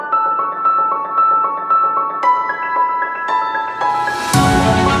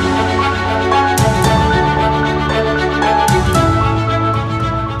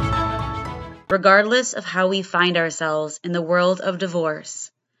Regardless of how we find ourselves in the world of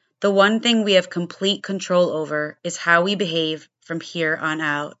divorce, the one thing we have complete control over is how we behave from here on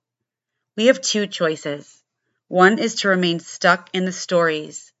out. We have two choices. One is to remain stuck in the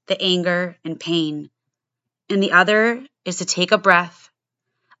stories, the anger and pain, and the other is to take a breath,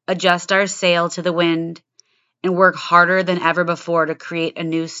 adjust our sail to the wind, and work harder than ever before to create a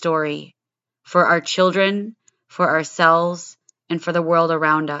new story for our children, for ourselves, and for the world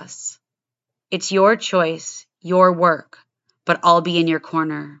around us. It's your choice, your work, but I'll be in your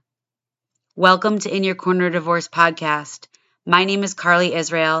corner. Welcome to In Your Corner Divorce Podcast. My name is Carly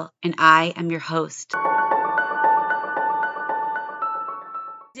Israel, and I am your host.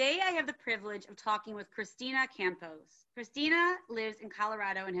 Today, I have the privilege of talking with Christina Campos. Christina lives in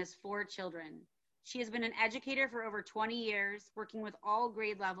Colorado and has 4 children. She has been an educator for over 20 years, working with all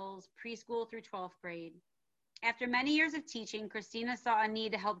grade levels, preschool through 12th grade. After many years of teaching, Christina saw a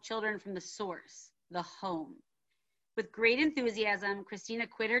need to help children from the source, the home. With great enthusiasm, Christina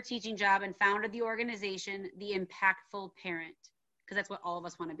quit her teaching job and founded the organization, The Impactful Parent, because that's what all of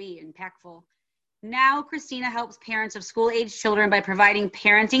us want to be, impactful. Now, Christina helps parents of school-aged children by providing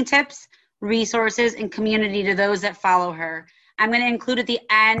parenting tips, resources, and community to those that follow her. I'm going to include at the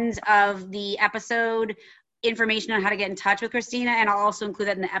end of the episode information on how to get in touch with Christina, and I'll also include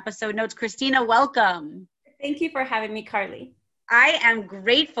that in the episode notes. Christina, welcome. Thank you for having me, Carly. I am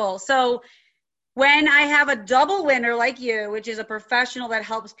grateful. So when I have a double winner like you, which is a professional that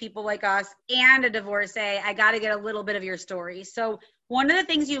helps people like us, and a divorcee, I got to get a little bit of your story. So one of the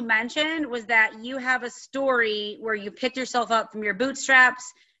things you mentioned was that you have a story where you picked yourself up from your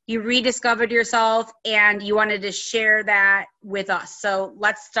bootstraps, you rediscovered yourself, and you wanted to share that with us. So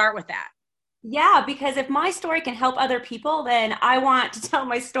let's start with that. Yeah, because if my story can help other people, then I want to tell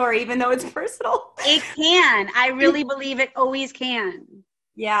my story, even though it's personal. It can. I really believe it always can.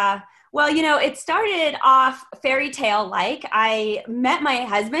 Yeah. Well, it started off fairy tale like. I met my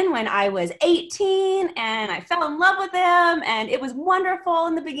husband when I was 18 and I fell in love with him, and it was wonderful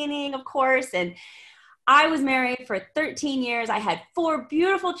in the beginning, of course. And I was married for 13 years. I had 4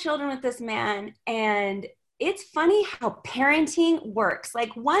 beautiful children with this man. And it's funny how parenting works.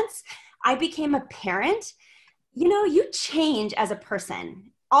 Like once I became a parent, you change as a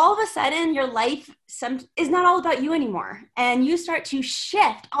person. All of a sudden, your life is not all about you anymore. And you start to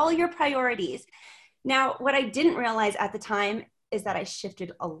shift all your priorities. Now, what I didn't realize at the time is that I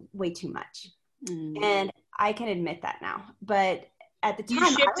shifted way too much. And I can admit that now. But at the time,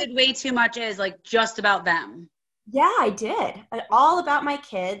 you shifted way too much as like just about them. Yeah, I did. All about my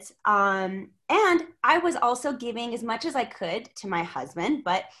kids. And I was also giving as much as I could to my husband.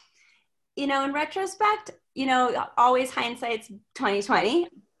 But in retrospect, always hindsight's 2020.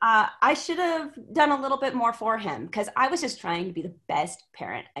 I should have done a little bit more for him because I was just trying to be the best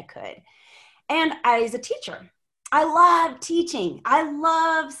parent I could. And as a teacher, I love teaching. I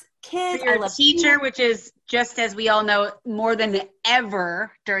love kids. You're a teacher, which is, just as we all know, more than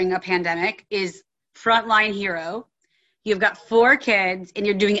ever during a pandemic, is frontline hero. You've got 4 kids and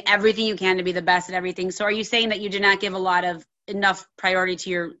you're doing everything you can to be the best at everything. So are you saying that you did not give enough priority to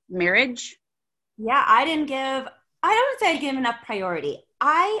your marriage? Yeah, I don't say I give enough priority.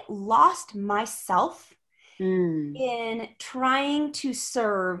 I lost myself in trying to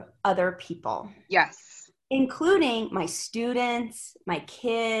serve other people. Yes. Including my students, my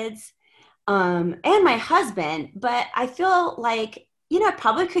kids, and my husband. But I feel like, I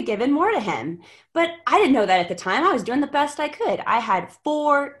probably could give in more to him. But I didn't know that at the time. I was doing the best I could. I had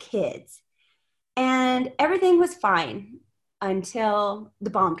 4 kids and everything was fine until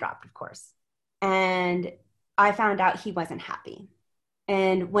the bomb dropped, of course. And I found out he wasn't happy.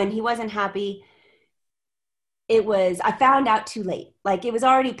 And when he wasn't happy, I found out too late. Like it was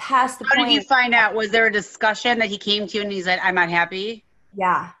already past the point. How did you find out? Was there a discussion that he came to you and he said, I'm not happy?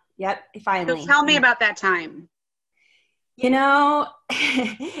 Yeah. Yep. Finally. So tell me about that time. It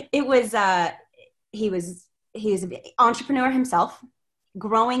was, he was an entrepreneur himself,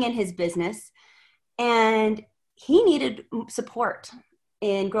 growing in his business, and he needed support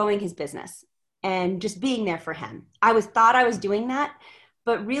in growing his business and just being there for him. Thought I was doing that,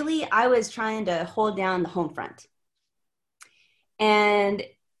 but really I was trying to hold down the home front. And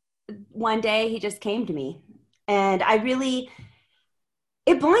one day he just came to me and it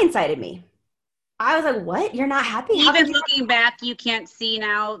blindsided me. I was like, what? You're not happy? Even looking back, you can't see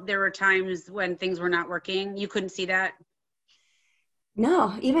now there were times when things were not working. You couldn't see that?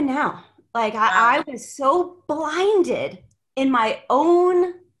 No, even now. Like wow. I was so blinded in my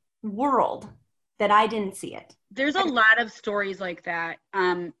own world that I didn't see it. There's a lot of stories like that.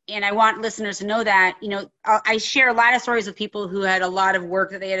 And I want listeners to know that, I share a lot of stories with people who had a lot of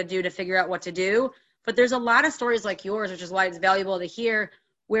work that they had to do to figure out what to do. But there's a lot of stories like yours, which is why it's valuable to hear,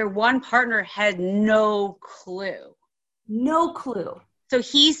 where one partner had no clue. No clue. So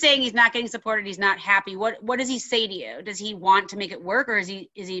he's saying he's not getting supported. He's not happy. What does he say to you? Does he want to make it work, or is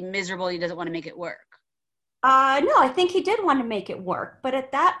he miserable? He doesn't want to make it work. No, I think he did want to make it work. But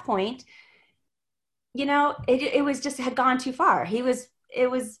at that point, it was just had gone too far. He was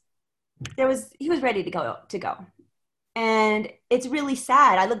ready to go. And it's really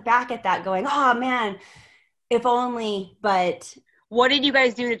sad. I look back at that going, oh man, if only. But what did you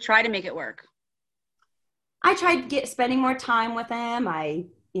guys do to try to make it work? I tried spending more time with him.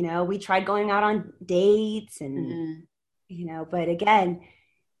 We tried going out on dates and, but again,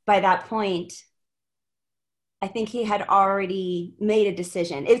 by that point, I think he had already made a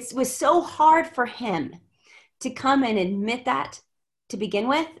decision. It was so hard for him to come and admit that to begin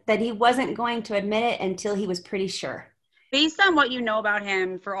with, that he wasn't going to admit it until he was pretty sure. Based on what you know about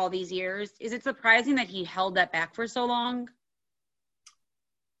him for all these years, is it surprising that he held that back for so long?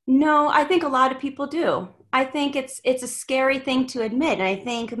 No, I think a lot of people do. I think it's a scary thing to admit. And I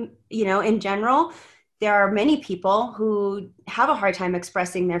think, in general, there are many people who have a hard time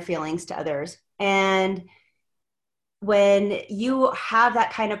expressing their feelings to others. And when you have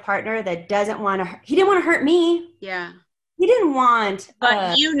that kind of partner that he didn't want to hurt me. Yeah. He didn't want.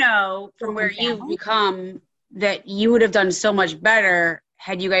 But from where you've become, that you would have done so much better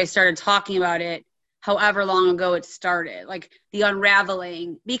had you guys started talking about it however long ago it started, like the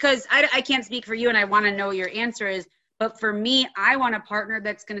unraveling. Because I can't speak for you, and I want to know your answer is, but for me, I want a partner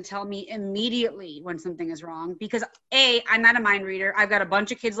that's going to tell me immediately when something is wrong, because I'm not a mind reader. I've got a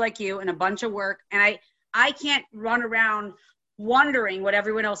bunch of kids like you and a bunch of work, and I can't run around wondering what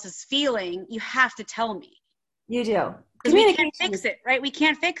everyone else is feeling. You have to tell me. You do. Because we can't fix it, right? We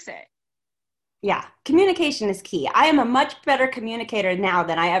can't fix it. Yeah. Communication is key. I am a much better communicator now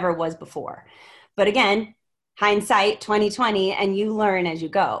than I ever was before. But again, hindsight 2020, and you learn as you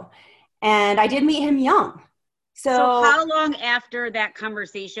go. And I did meet him young. So how long after that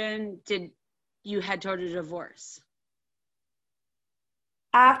conversation did you head toward a divorce?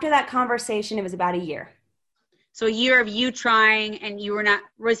 After that conversation, it was about a year. So a year of you trying, and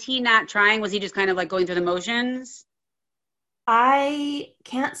was he not trying? Was he just kind of like going through the motions? I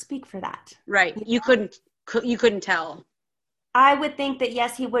can't speak for that. Right. You couldn't tell. I would think that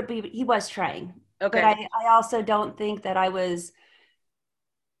yes, he was trying. Okay. But I also don't think that I was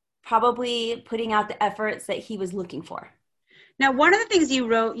probably putting out the efforts that he was looking for. Now, one of the things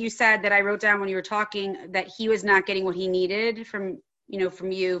you said that I wrote down when you were talking, that he was not getting what he needed from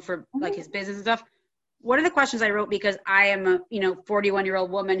you for like his business and stuff. One of the questions I wrote, because I am a 41-year-old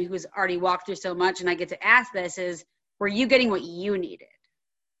woman who's already walked through so much, and I get to ask this, is, were you getting what you needed?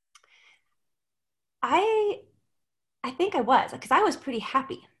 I think I was, because I was pretty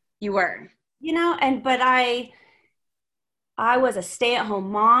happy. You were. But I was a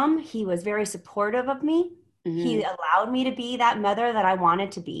stay-at-home mom. He was very supportive of me. Mm-hmm. He allowed me to be that mother that I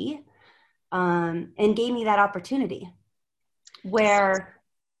wanted to be, and gave me that opportunity where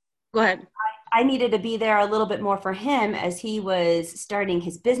go ahead. I needed to be there a little bit more for him as he was starting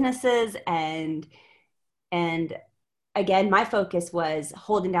his businesses. And again, my focus was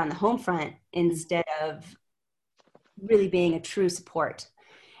holding down the home front instead of really being a true support.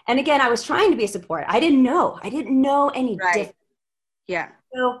 And again, I was trying to be a support. I didn't know any different. Yeah.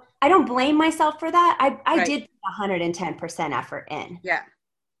 So I don't blame myself for that. I did 110% effort in. Yeah.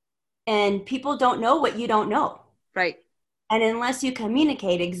 And people don't know what you don't know. Right. And unless you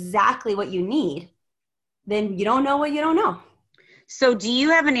communicate exactly what you need, then you don't know what you don't know. So do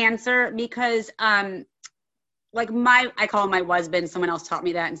you have an answer? Because I call him my husband. Someone else taught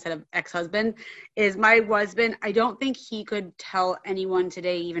me that instead of ex-husband. Is my husband. I don't think he could tell anyone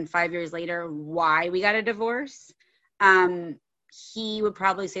today, even 5 years later, why we got a divorce. He would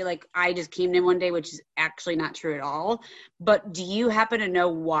probably say, like, I just came in one day, which is actually not true at all. But do you happen to know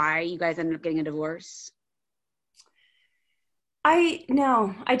why you guys ended up getting a divorce?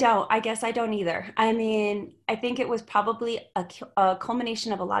 No, I don't. I guess I don't either. I mean, I think it was probably a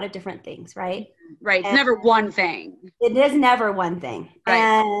culmination of a lot of different things, right? Right. It's never one thing. It is never one thing. Right.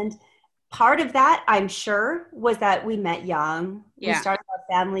 And part of that, I'm sure, was that we met young. Yeah. We started our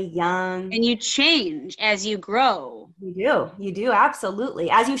family young. And you change as you grow. You do. Absolutely.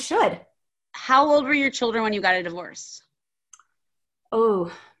 As you should. How old were your children when you got a divorce?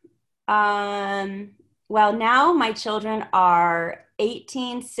 Oh, well, now my children are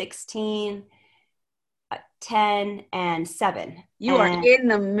 18, 16, 10, and 7. You are in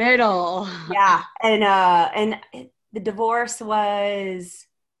the middle. Yeah. And the divorce was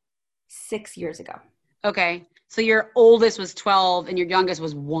 6 years ago. Okay. So your oldest was 12 and your youngest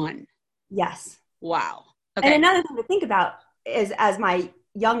was 1. Yes. Wow. Okay. And another thing to think about is, as my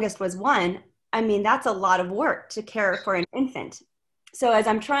youngest was 1, I mean, that's a lot of work to care for an infant. So as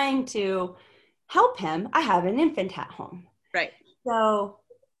I'm trying to help him, I have an infant at home. Right. So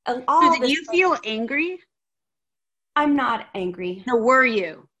did you feel angry? I'm not angry. No, were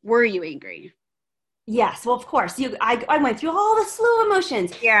you? Were you angry? Yes. Well, of course. I went through all the slew of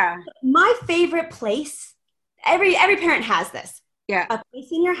emotions. Yeah. My favorite place, every parent has this. Yeah. A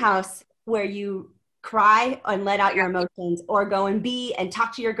place in your house where you cry and let out your emotions, or go and be and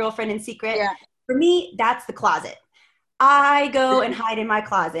talk to your girlfriend in secret. Yeah. For me, that's the closet. I go and hide in my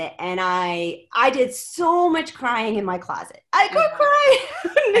closet, and I did so much crying in my closet. I could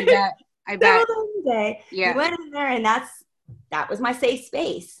cry. I bet. Day. Yeah. We went in there, and that was my safe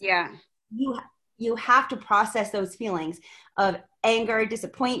space. Yeah. You have to process those feelings of anger,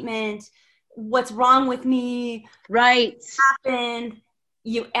 disappointment, what's wrong with me, right, what happened.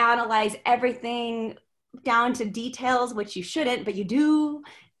 You analyze everything down to details, which you shouldn't, but you do.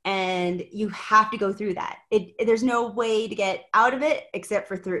 And you have to go through that. There's no way to get out of it except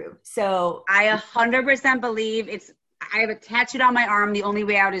for through. So I 100% believe I have it tattooed on my arm. The only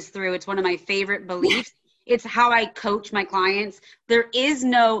way out is through. It's one of my favorite beliefs. It's how I coach my clients. There is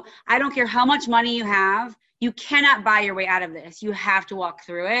I don't care how much money you have. You cannot buy your way out of this. You have to walk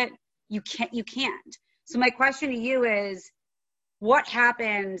through it. You can't. So my question to you is, what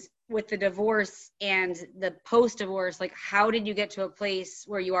happened with the divorce and the post-divorce? Like, how did you get to a place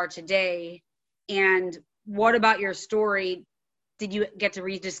where you are today? And what about your story? Did you get to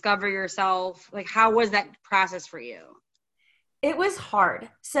rediscover yourself? Like, how was that process for you? It was hard.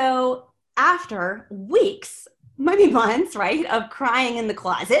 So after weeks, maybe months, right, of crying in the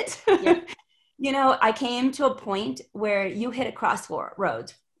closet, yeah. I came to a point where you hit a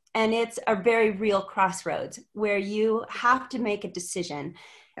crossroads. And it's a very real crossroads where you have to make a decision.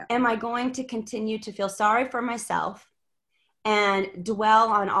 Yeah. Am I going to continue to feel sorry for myself and dwell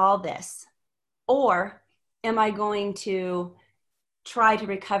on all this? Or am I going to try to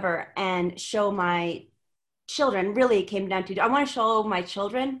recover and show my children, really it came down to, I want to show my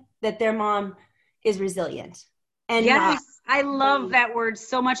children that their mom is resilient. And yes, I love that word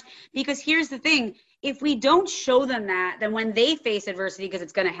so much, because here's the thing. If we don't show them that, then when they face adversity, because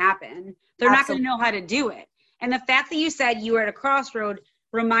it's going to happen, they're not going to know how to do it. And the fact that you said you were at a crossroad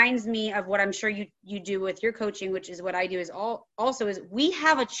reminds me of what I'm sure you do with your coaching, which is what I do is we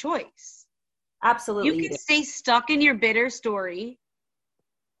have a choice. Absolutely. You can stay stuck in your bitter story,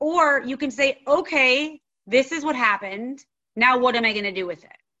 or you can say, okay, this is what happened. Now what am I going to do with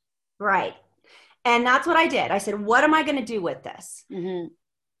it? Right. And that's what I did. I said, what am I going to do with this? Mm-hmm.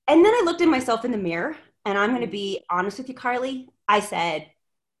 And then I looked at myself in the mirror, and I'm going to be honest with you, Carly. I said,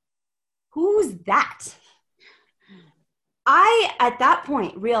 who's that? I, at that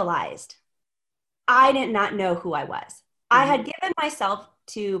point, realized I did not know who I was. Mm-hmm. I had given myself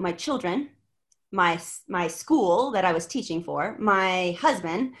to my children, my school that I was teaching for, my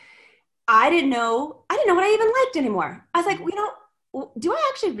husband. I didn't know what I even liked anymore. I was like, do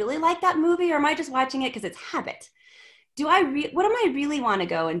I actually really like that movie, or am I just watching it because it's habit? What am I really want to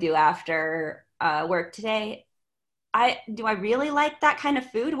go and do after work today? Do I really like that kind of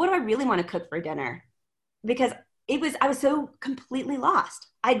food? What do I really want to cook for dinner? Because I was so completely lost.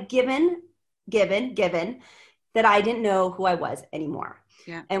 I'd given that I didn't know who I was anymore.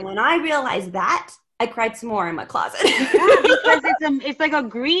 Yeah. And when I realized that, I cried some more in my closet. Yeah, because it's like a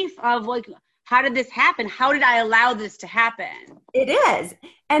grief of like, how did this happen? How did I allow this to happen? It is.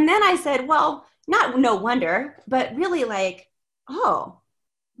 And then I said, well, no wonder, but really like, oh,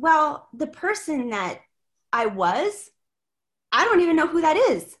 well, the person that I was, I don't even know who that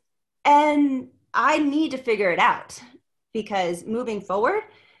is. And I need to figure it out, because moving forward,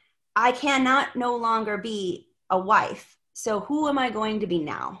 I cannot no longer be a wife. So who am I going to be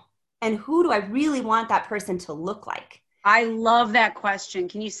now? And who do I really want that person to look like? I love that question.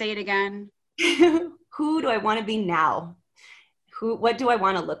 Can you say it again? Who do I want to be now? What do I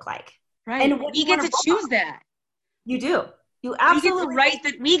want to look like? Right. And we get to choose that. You do. You absolutely write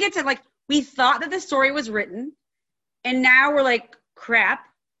that. We get to like, we thought that the story was written, and now we're like, crap,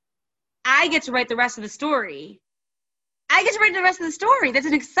 I get to write the rest of the story. That's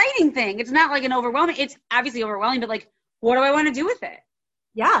an exciting thing. It's not like it's obviously overwhelming, but like, what do I want to do with it?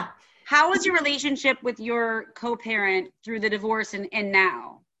 Yeah. How was your relationship with your co-parent through the divorce and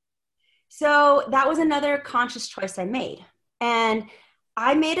now? So that was another conscious choice I made. And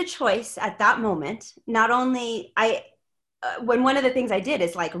I made a choice at that moment. Not only when one of the things I did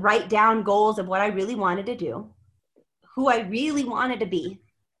is like write down goals of what I really wanted to do, who I really wanted to be,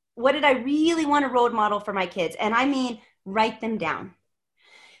 what did I really want to role model for my kids? And I mean, write them down,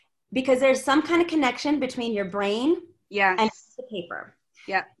 because there's some kind of connection between your brain and Yes. the paper.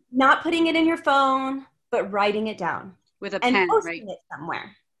 Yeah. Not putting it in your phone, but writing it down With a and pen, posting right? it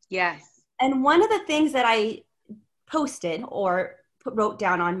somewhere. Yes. And one of the things that I posted or wrote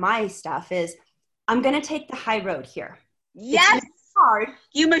down on my stuff is, I'm going to take the high road here. It's going Yes. to be hard,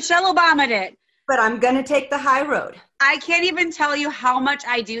 You Michelle Obama'd it. but I'm going to take the high road. I can't even tell you how much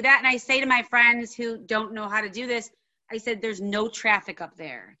I do that. And I say to my friends who don't know how to do this, I said, there's no traffic up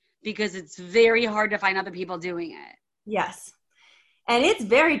there because it's very hard to find other people doing it. Yes. And it's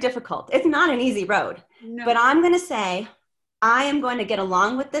very difficult. It's not an easy road. No. But I'm going to say, I am going to get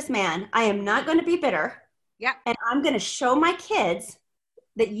along with this man. I am not going to be bitter. Yeah. And I'm going to show my kids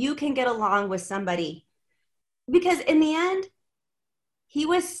that you can get along with somebody. Because in the end, he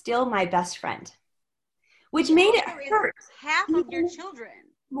was still my best friend, which made it hurt. Half of your children.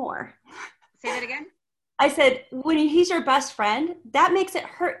 More. Say that again? I said, when he's your best friend, that makes it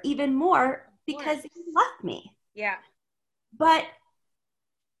hurt even more because he left me. Yeah. But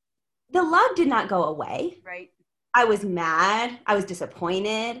the love did not go away. Right. I was mad. I was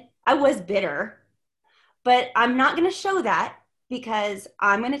disappointed. I was bitter. But I'm not going to show that, because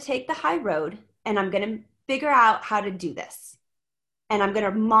I'm going to take the high road and I'm going to figure out how to do this. And I'm going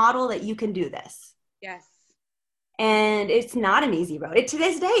to model that you can do this. Yes. And it's not an easy road. To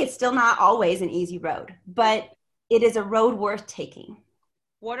this day, it's still not always an easy road, but it is a road worth taking.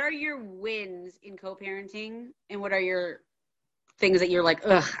 What are your wins in co-parenting, and what are your things that you're like,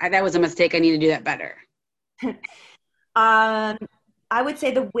 ugh, that was a mistake, I need to do that better? I would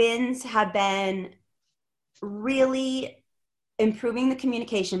say the wins have been really improving the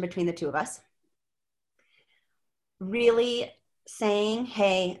communication between the two of us. Really saying,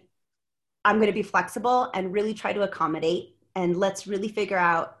 hey, I'm going to be flexible and really try to accommodate, and let's really figure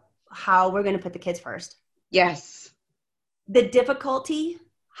out how we're going to put the kids first. Yes. The difficulty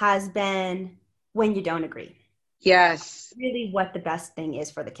has been when you don't agree. Yes. Really what the best thing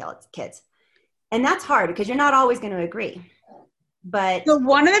is for the kids. And that's hard because you're not always going to agree. But so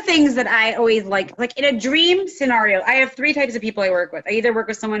one of the things that I always like in a dream scenario, I have 3 types of people I work with. I either work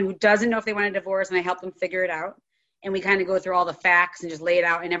with someone who doesn't know if they want a divorce and I help them figure it out. And we kind of go through all the facts and just lay it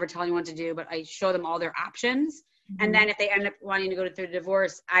out. I never tell anyone what to do, but I show them all their options. Mm-hmm. And then if they end up wanting to go through the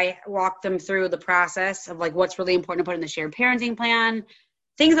divorce, I walk them through the process of like what's really important to put in the shared parenting plan,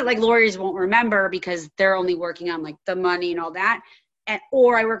 things that like lawyers won't remember because they're only working on like the money and all that.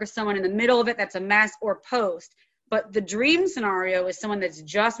 Or I work with someone in the middle of it that's a mess, or post. But the dream scenario is someone that's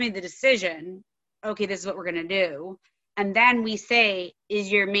just made the decision, okay, this is what we're going to do. And then we say,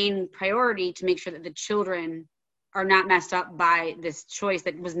 is your main priority to make sure that the children are not messed up by this choice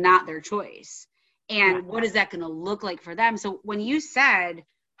that was not their choice? And what is that going to look like for them? So when you said,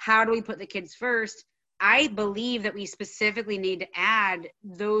 how do we put the kids first? I believe that we specifically need to add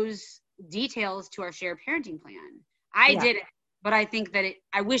those details to our shared parenting plan. I did it, but I think that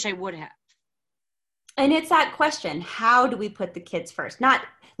I wish I would have. And it's that question, how do we put the kids first? Not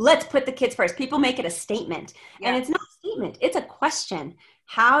let's put the kids first. People make it a statement. Yes. And it's not a statement, it's a question.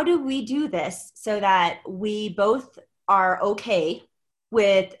 How do we do this so that we both are okay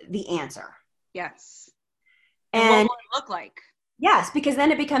with the answer? Yes. And what will it look like? Yes, because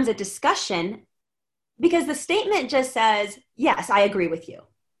then it becomes a discussion, because the statement just says, yes, I agree with you.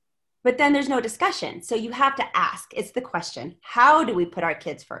 But then there's no discussion. So you have to ask. It's the question. How do we put our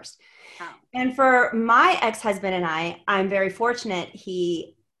kids first? How? And for my ex-husband and I'm very fortunate.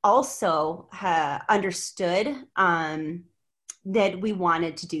 He also understood that we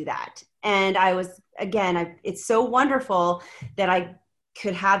wanted to do that. And I was, again, it's so wonderful that I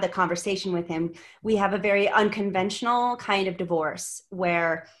could have the conversation with him. We have a very unconventional kind of divorce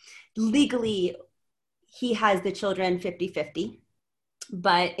where legally he has the children 50-50.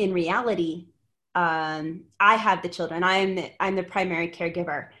 But in reality, I have the children. I'm the primary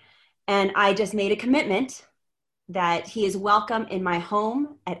caregiver. And I just made a commitment that he is welcome in my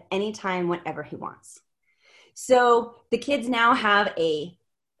home at any time, whenever he wants. So the kids now have a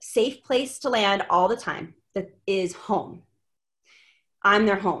safe place to land all the time that is home. I'm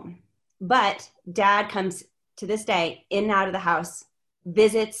their home. But dad comes to this day in and out of the house,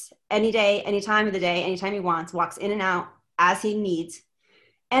 visits any day, any time of the day, anytime he wants, walks in and out as he needs.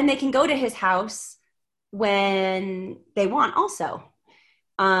 And they can go to his house when they want also.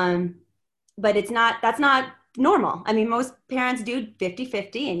 But that's not normal. I mean, most parents do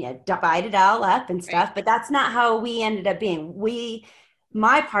 50-50 and you divide it all up and stuff, but that's not how we ended up being. We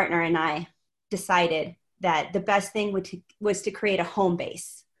my partner and I decided that the best thing was to create a home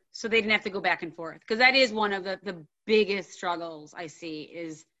base. So they didn't have to go back and forth. Because that is one of the biggest struggles I see,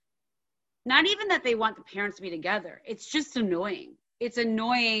 is not even that they want the parents to be together. It's just annoying. It's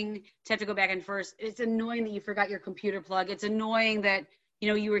annoying to have to go back and forth. It's annoying that you forgot your computer plug. It's annoying that,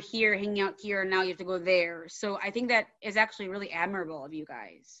 you were here hanging out here and now you have to go there. So I think that is actually really admirable of you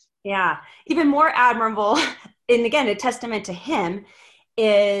guys. Yeah. Even more admirable, and again, a testament to him,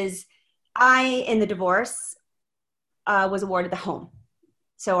 is in the divorce, was awarded the home.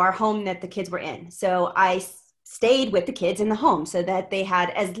 So our home that the kids were in. So I stayed with the kids in the home so that they had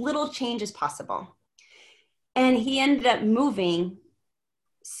as little change as possible. And he ended up moving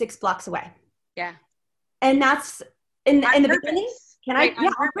 6 blocks away. Yeah. And that's in the beginning. On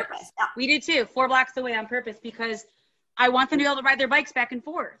purpose. Yeah. We did too, 4 blocks away on purpose, because I want them to be able to ride their bikes back and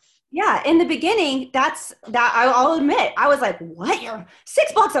forth. Yeah. In the beginning, I'll admit, I was like, what? You're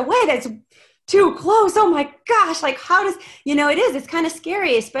 6 blocks away? That's too close. Oh my gosh. Like, how does, it's kind of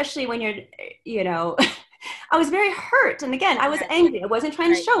scary, especially when you're, I was very hurt. And again, I was angry. I wasn't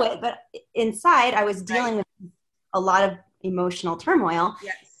trying to show it, but inside I was dealing with a lot of emotional turmoil.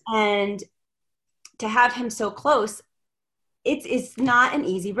 Yes. And to have him so close, it's not an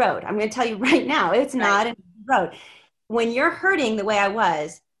easy road. I'm going to tell you right now, it's not an easy road. When you're hurting the way I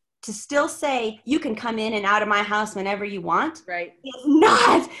was, to still say you can come in and out of my house whenever you want, it's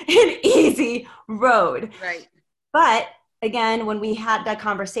not an easy road. Right. But again, when we had that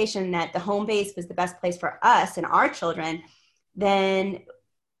conversation that the home base was the best place for us and our children, then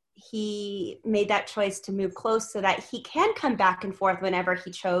he made that choice to move close so that he can come back and forth whenever he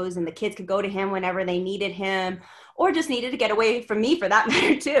chose, and the kids could go to him whenever they needed him, or just needed to get away from me for that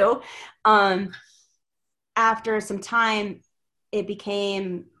matter too. After some time, it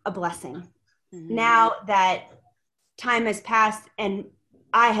became a blessing. Mm-hmm. Now that time has passed and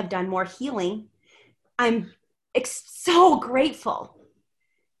I have done more healing, I'm so grateful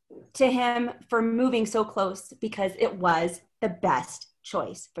to him for moving so close, because it was the best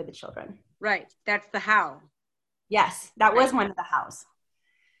choice for the children. Right. That's the how. Yes, that was one of the hows.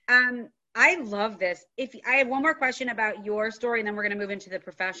 I love this. If I have one more question about your story, and then we're going to move into the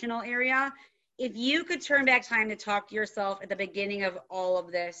professional area. If you could turn back time to talk to yourself at the beginning of all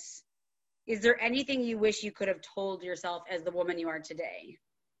of this, is there anything you wish you could have told yourself as the woman you are today?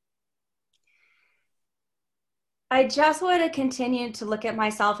 I just would have continued to look at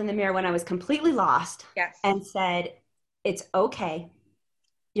myself in the mirror when I was completely lost. Yes. And said, it's okay.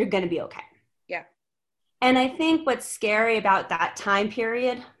 You're going to be okay. Yeah. And I think what's scary about that time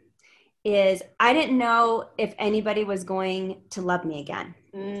period is I didn't know if anybody was going to love me again.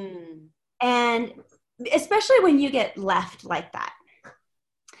 Mm. And especially when you get left like that,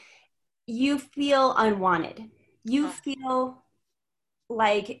 you feel unwanted. You feel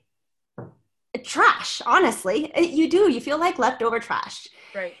like trash, honestly. You do. You feel like leftover trash.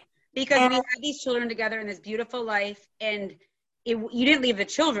 Right. Because we had these children together in this beautiful life, and you didn't leave the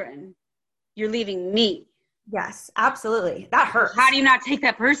children. You're leaving me. Yes, absolutely. That hurts. How do you not take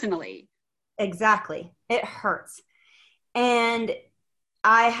that personally? Exactly. It hurts. And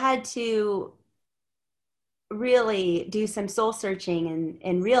I had to really do some soul searching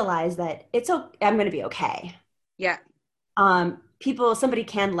and realize that I'm going to be okay. Yeah. Somebody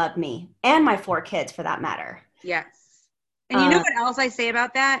can love me and my 4 kids for that matter. Yes. And you know what else I say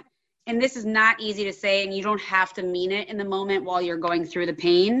about that? And this is not easy to say, and you don't have to mean it in the moment while you're going through the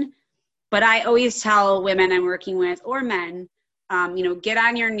pain. But I always tell women I'm working with, or men, get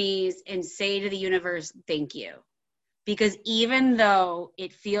on your knees and say to the universe, thank you. Because even though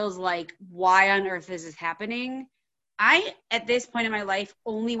it feels like, why on earth is this happening? I, at this point in my life,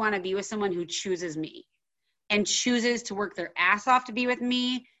 only want to be with someone who chooses me and chooses to work their ass off to be with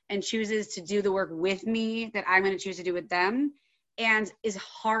me and chooses to do the work with me that I'm going to choose to do with them. And as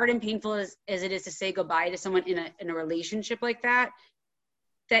hard and painful as it is to say goodbye to someone in a relationship like that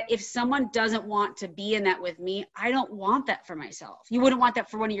if someone doesn't want to be in that with me, I don't want that for myself. You wouldn't want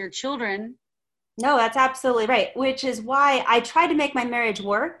that for one of your children. No, that's absolutely right. Which is why I tried to make my marriage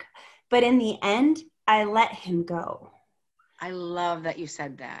work, but in the end, I let him go. I love that you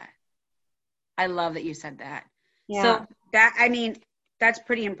said that. Yeah. So that's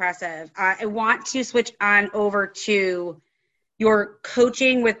pretty impressive. I want to switch on over to your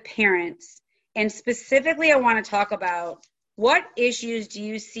coaching with parents. And specifically, I want to talk about, what issues do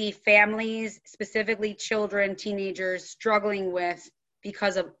you see families, specifically children, teenagers, struggling with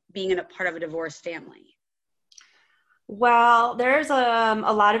because of being in a part of a divorced family? Well, there's a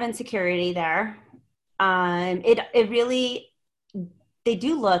lot of insecurity there. It really, they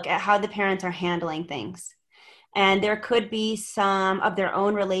do look at how the parents are handling things. and there could be some of their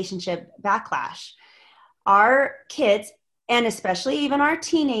own relationship backlash. Our kids, and especially even our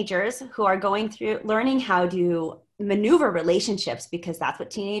teenagers who are going through learning how to maneuver relationships, because that's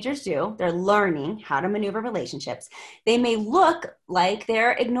what teenagers do. They're learning how to maneuver relationships. They may look like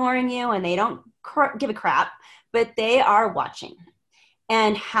they're ignoring you and they don't give a crap, but they are watching.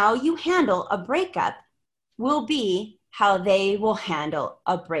 And how you handle a breakup will be how they will handle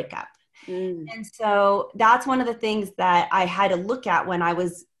a breakup. And so that's one of the things that I had to look at when I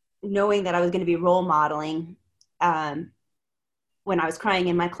was knowing that I was going to be role modeling when I was crying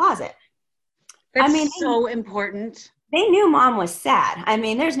in my closet. That's so important. They knew mom was sad. I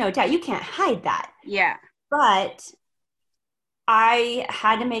mean, there's no doubt. You can't hide that. Yeah. But I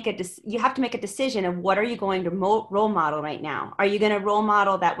had to you have to make a decision of what are you going to role model right now? Are you going to role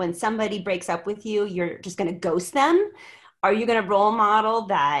model that when somebody breaks up with you, you're just going to ghost them? Are you going to role model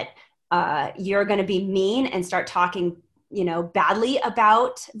that you're going to be mean and start talking, badly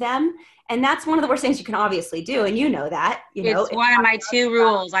about them? And that's one of the worst things you can obviously do. And you know that, it's one of my 2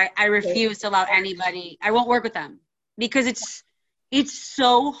 rules. I refuse to allow anybody, I won't work with them because it's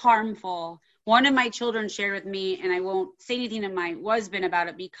so harmful. One of my children shared with me, and I won't say anything to my husband about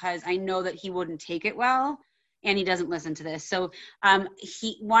it because I know that he wouldn't take it well, and he doesn't listen to this. So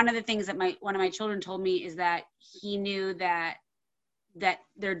one of the things that one of my children told me is that he knew that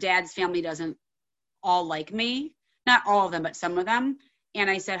their dad's family doesn't all like me. Not all of them, but some of them. And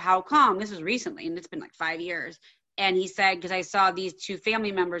I said, how come? This was recently, and it's been like 5 years. And he said, because I saw these 2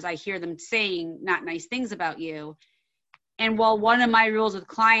 family members, I hear them saying not nice things about you. And while one of my rules with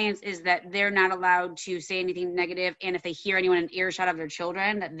clients is that they're not allowed to say anything negative, and if they hear anyone in earshot of their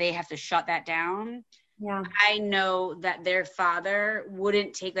children, that they have to shut that down. Yeah. I know that their father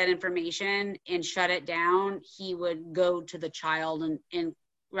wouldn't take that information and shut it down. He would go to the child and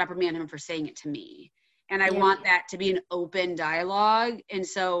reprimand him for saying it to me. And I want that to be an open dialogue. And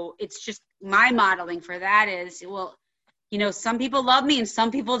so it's just my modeling for that is, well, some people love me and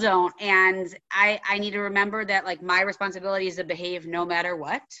some people don't. And I need to remember that, like, my responsibility is to behave no matter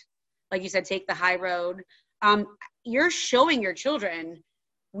what. Like you said, take the high road. You're showing your children,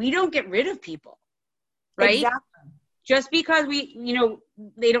 we don't get rid of people, right? Exactly. Just because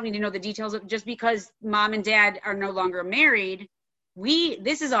they don't need to know the details of, just because mom and dad are no longer married,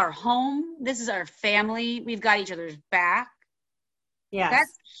 this is our home. This is our family. We've got each other's back. Yes.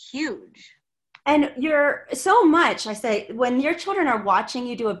 That's huge. And you're so much, I say, when your children are watching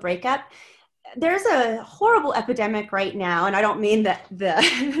you do a breakup, there's a horrible epidemic right now. And I don't mean the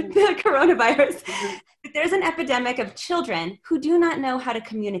coronavirus, but there's an epidemic of children who do not know how to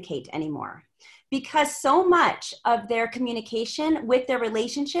communicate anymore, because so much of their communication with their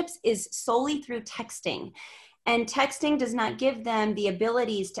relationships is solely through texting. And texting does not give them the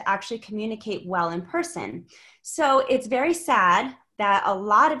abilities to actually communicate well in person. So it's very sad that a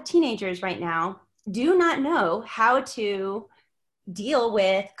lot of teenagers right now do not know how to deal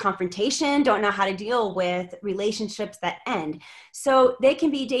with confrontation, don't know how to deal with relationships that end. So they can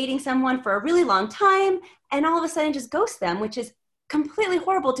be dating someone for a really long time and all of a sudden just ghost them, which is completely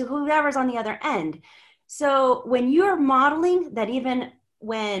horrible to whoever's on the other end. So when you're modeling that, even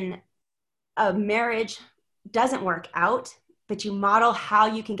when a marriage doesn't work out, but you model how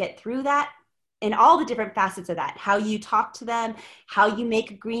you can get through that and all the different facets of that, how you talk to them, how you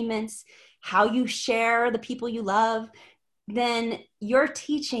make agreements, how you share the people you love, then you're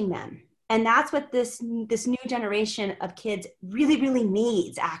teaching them. And that's what this new generation of kids really, really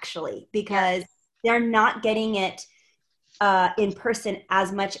needs, actually, because they're not getting it in person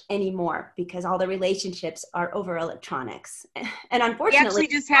as much anymore, because all the relationships are over electronics. And unfortunately, we actually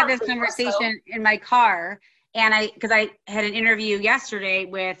just had this conversation in my car, and because I had an interview yesterday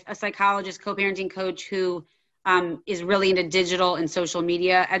with a psychologist, co-parenting coach who is really into digital and social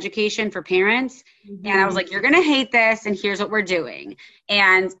media education for parents. Mm-hmm. And I was like, you're going to hate this, and here's what we're doing.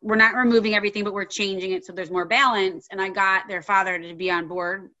 And we're not removing everything, but we're changing it so there's more balance. And I got their father to be on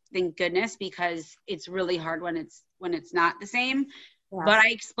board, thank goodness, because it's really hard when it's not the same. Yeah. But I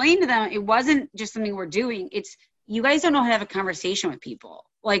explained to them, it wasn't just something we're doing. It's, you guys don't know how to have a conversation with people.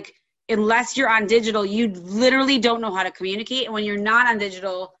 Like, unless you're on digital, you literally don't know how to communicate. And when you're not on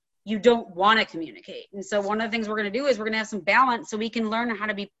digital, you don't want to communicate. And so one of the things we're going to do is we're going to have some balance so we can learn how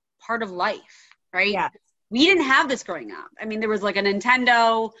to be part of life, right? Yeah. We didn't have this growing up. I mean, there was like a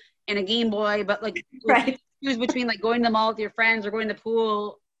Nintendo and a Game Boy, but like right. It was between like going to the mall with your friends or going to the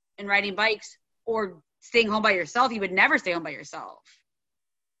pool and riding bikes or staying home by yourself. You would never stay home by yourself.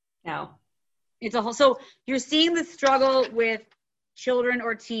 No. It's a whole, so you're seeing the struggle with children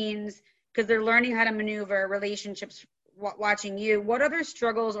or teens because they're learning how to maneuver relationships watching you. What other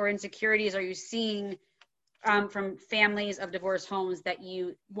struggles or insecurities are you seeing from families of divorced homes that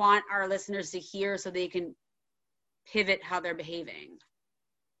you want our listeners to hear so they can pivot how they're behaving?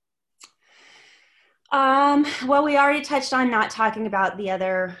 Well, we already touched on not talking about the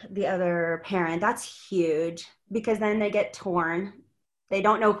other parent. That's huge because then they get torn. They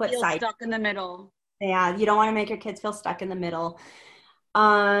don't know what Feel side. stuck in the middle. Yeah, you don't want to make your kids feel stuck in the middle.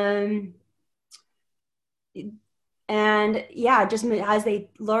 And yeah, just as they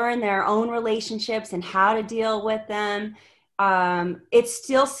learn their own relationships and how to deal with them, it's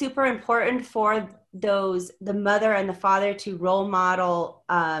still super important for the mother and the father to role model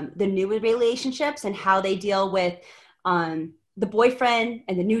the new relationships and how they deal with the boyfriend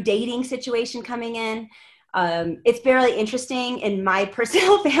and the new dating situation coming in. It's fairly interesting in my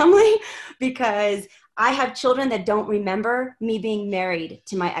personal family because I have children that don't remember me being married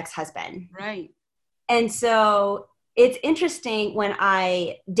to my ex-husband. Right. And so it's interesting when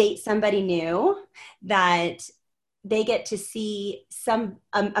I date somebody new that they get to see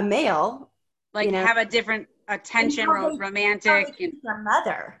a male, like, you know, have a different attention, romantic, and their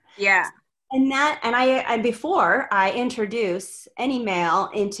mother. Yeah. And before I introduce any male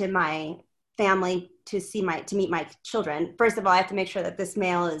into my family to meet my children, first of all, I have to make sure that this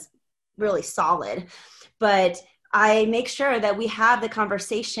male is really solid, but I make sure that we have the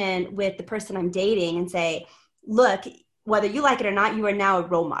conversation with the person I'm dating and say, look, whether you like it or not, you are now a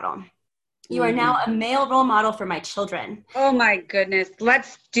role model. You are now a male role model for my children. Oh my goodness.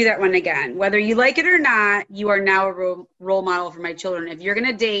 Let's do that one again. Whether you like it or not, you are now a role model for my children. If you're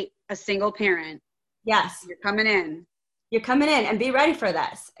going to date a single parent, yes, you're coming in. You're coming in, and be ready for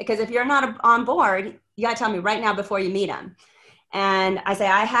this. Because if you're not on board, you got to tell me right now before you meet them. And I say,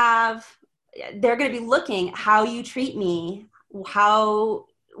 they're going to be looking how you treat me, how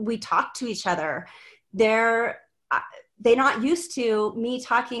we talk to each other. They're not used to me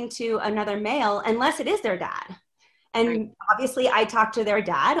talking to another male unless it is their dad. And right. Obviously I talk to their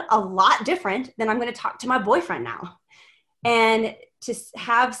dad a lot different than I'm going to talk to my boyfriend now. And to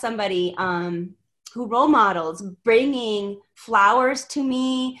have somebody who role models, bringing flowers to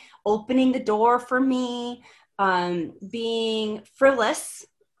me, opening the door for me, being frivolous,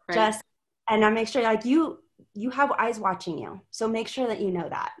 right. And I make sure like you have eyes watching you. So make sure that you know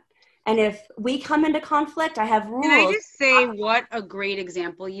that. And if we come into conflict, I have rules. Can I just say what a great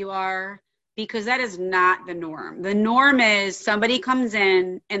example you are? Because that is not the norm. The norm is somebody comes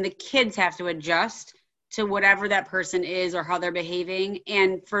in and the kids have to adjust to whatever that person is or how they're behaving.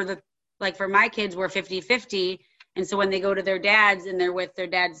 And for my kids, we're 50-50. And so when they go to their dads and they're with their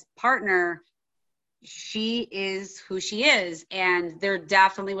dad's partner, she is who she is. And there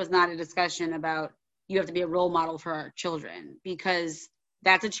definitely was not a discussion about you have to be a role model for our children, because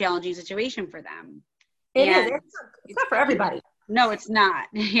that's a challenging situation for them. It is. It's not for everybody. No, it's not.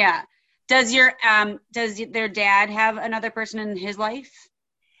 Yeah. Does their dad have another person in his life?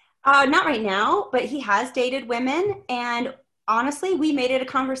 Not right now, but he has dated women. And honestly, we made it a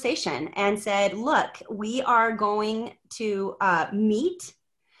conversation and said, look, we are going to meet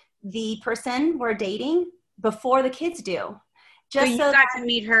the person we're dating before the kids do. So you got to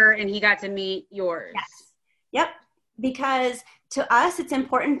meet her and he got to meet yours. Yes. Yep. Because to us, it's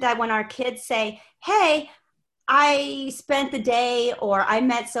important that when our kids say, hey, I spent the day or I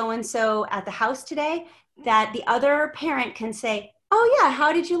met so-and-so at the house today, that the other parent can say, oh yeah,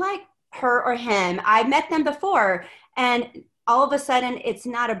 how did you like her or him? I met them before. And all of a sudden it's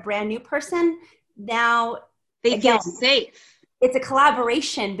not a brand new person. Now they feel safe. It's a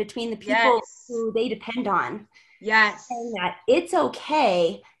collaboration between the people who they depend on. Yes. And that it's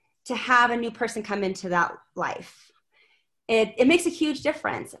okay to have a new person come into that life. It makes a huge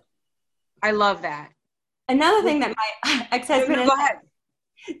difference. I love that. Another thing that my ex-husband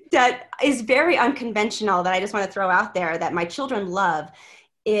that is very unconventional that I just want to throw out there that my children love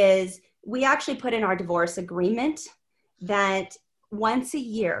is we actually put in our divorce agreement that once a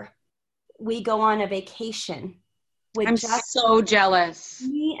year we go on a vacation with I'm so jealous.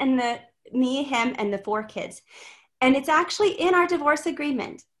 Me, him, and the 4 kids. And it's actually in our divorce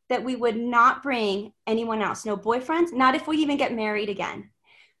agreement that we would not bring anyone else, no boyfriends, not if we even get married again.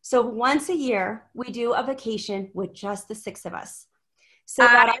 So once a year, we do a vacation with just the 6 of us. So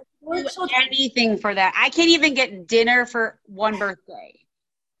that I do anything for that. I can't even get dinner for one birthday.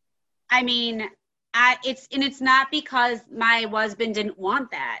 I mean, it's not because my husband didn't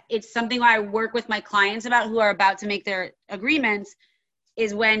want that. It's something I work with my clients about who are about to make their agreements,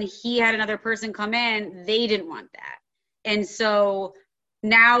 is when he had another person come in, they didn't want that. And so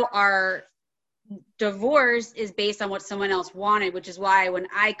now our divorce is based on what someone else wanted, which is why when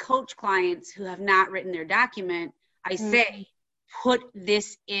I coach clients who have not written their document, I say, put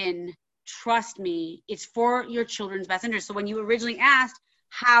this in trust me, it's for your children's best interest. So when you originally asked,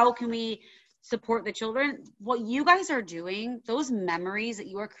 how can we support the children? What you guys are doing, those memories that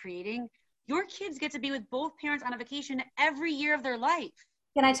you are creating, your kids get to be with both parents on a vacation every year of their life.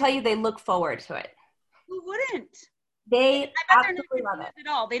 Can I tell you, they look forward to it. Who wouldn't? They I bet absolutely they're not love it.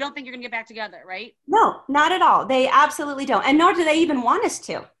 at all. They don't think you're going to get back together, right? No, not at all. They absolutely don't. And nor do they even want us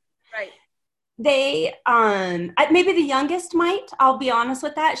to. Right. They, maybe the youngest might, I'll be honest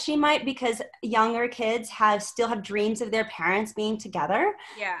with that. She might, because younger kids still have dreams of their parents being together.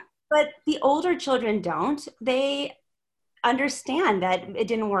 Yeah. But the older children don't. They understand that it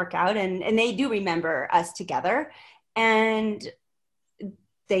didn't work out, and they do remember us together. And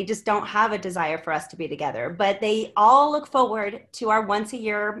they just don't have a desire for us to be together. But they all look forward to our once a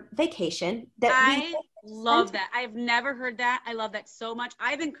year vacation. I love that. I've never heard that. I love that so much.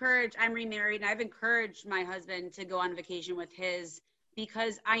 I'm remarried, and I've encouraged my husband to go on vacation with his,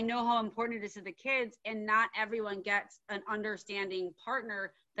 because I know how important it is to the kids, and not everyone gets an understanding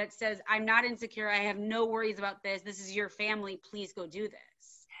partner that says, I'm not insecure. I have no worries about this. This is your family. Please go do this.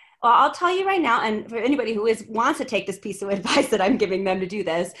 Well, I'll tell you right now, and for anybody who wants to take this piece of advice that I'm giving them to do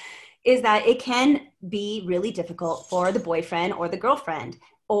this, is that it can be really difficult for the boyfriend or the girlfriend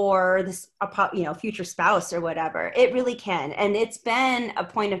or this, future spouse or whatever. It really can. And it's been a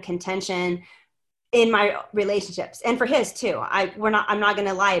point of contention in my relationships, and for his too. I'm not going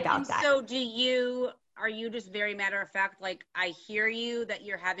to lie about that. So are you just very matter of fact, like, I hear you that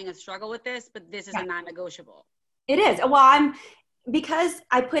you're having a struggle with this, but this is a non-negotiable? It is. Well, because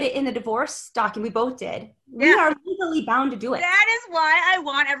I put it in the divorce document, we both did. We are legally bound to do it. That is why I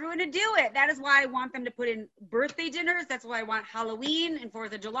want everyone to do it. That is why I want them to put in birthday dinners. That's why I want Halloween and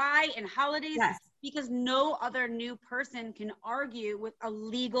 4th of July and holidays. Yes. Because no other new person can argue with a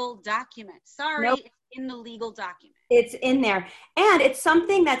legal document. Sorry, nope. It's in the legal document. It's in there. And it's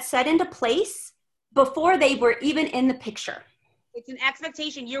something that's set into place before they were even in the picture. It's an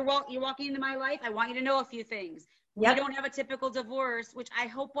expectation. You're walking into my life. I want you to know a few things. Yep. We don't have a typical divorce, which I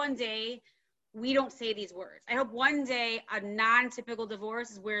hope one day we don't say these words. I hope one day a non-typical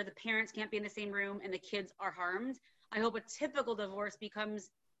divorce is where the parents can't be in the same room and the kids are harmed. I hope a typical divorce becomes,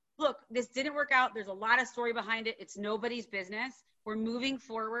 look, this didn't work out. There's a lot of story behind it. It's nobody's business. We're moving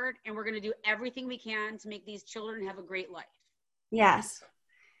forward, and we're going to do everything we can to make these children have a great life. Yes.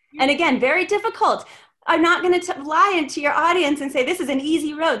 And again, very difficult. I'm not going to lie into your audience and say this is an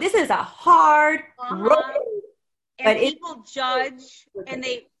easy road. This is a hard road. And people judge and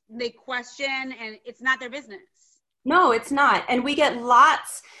they question, and it's not their business. No, it's not. And we get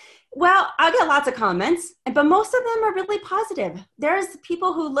I get lots of comments, but most of them are really positive. There's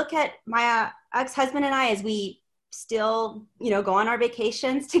people who look at my ex-husband and I as we still, go on our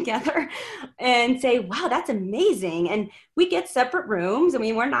vacations together and say, wow, that's amazing. And we get separate rooms. I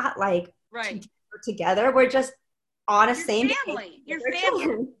mean, we're not like together. We're just on a same family.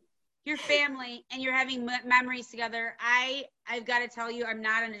 Your family, and you're having memories together. I've got to tell you, I'm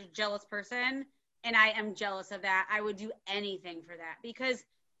not a jealous person, and I am jealous of that. I would do anything for that, because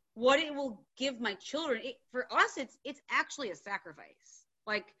what it will give my children, for us, it's actually a sacrifice.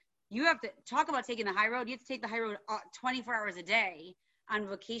 Like, you have to talk about taking the high road. You have to take the high road 24 hours a day on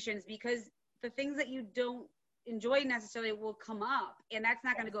vacations, because the things that you don't enjoy necessarily will come up, and that's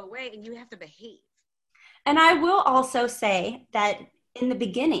not going to go away, and you have to behave. And I will also say that in the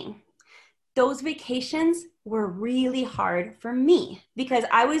beginning, those vacations were really hard for me, because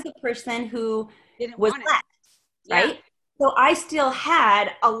I was the person who was left, right? So I still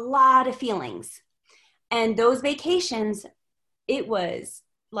had a lot of feelings. And those vacations, it was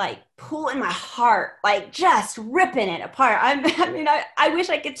like pulling my heart, like just ripping it apart. I wish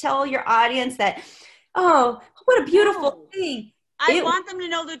I could tell your audience that, oh, what a beautiful thing. I want them to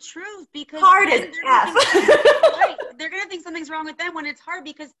know the truth, because hard as F. Right. They're going to think something's wrong with them when it's hard,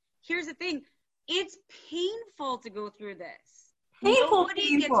 because here's the thing. It's painful to go through this.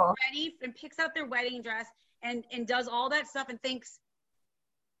 Nobody gets ready and picks out their wedding dress and does all that stuff and thinks,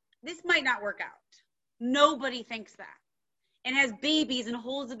 this might not work out. Nobody thinks that. And has babies and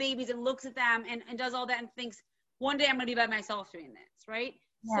holds the babies and looks at them and does all that and thinks, one day I'm going to be by myself doing this, right?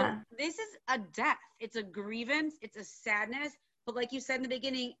 Yeah. So this is a death. It's a grievance. It's a sadness. But like you said in the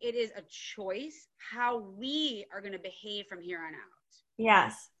beginning, it is a choice how we are going to behave from here on out.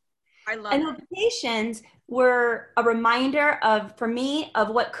 Yes. I love it. And the vacations were a reminder for me of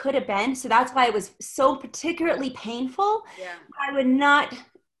what could have been. So that's why it was so particularly painful. Yeah. I would not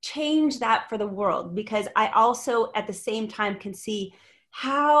change that for the world, because I also at the same time can see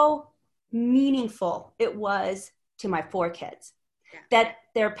how meaningful it was to my 4 kids. Yeah. That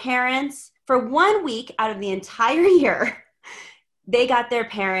their parents, for 1 week out of the entire year, they got their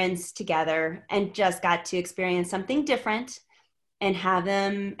parents together and just got to experience something different and have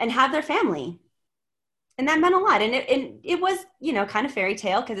their family. And that meant a lot. And it was, kind of fairy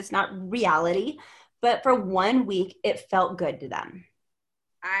tale because it's not reality, but for 1 week, it felt good to them.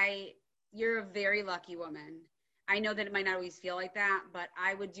 You're a very lucky woman. I know that it might not always feel like that, but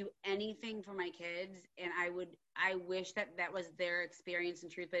I would do anything for my kids. And I wish that was their experience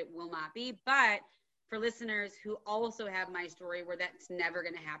and truth, but it will not be. But for listeners who also have my story where that's never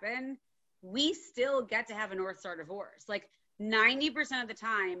going to happen, we still get to have a North Star divorce. Like 90% of the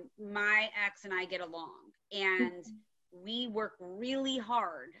time, my ex and I get along, and we work really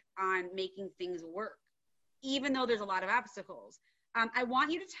hard on making things work, even though there's a lot of obstacles. I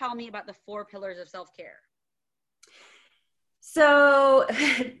want you to tell me about the 4 pillars of self-care. So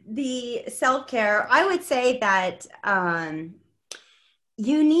the self-care, I would say that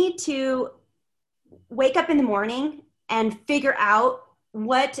you need to wake up in the morning and figure out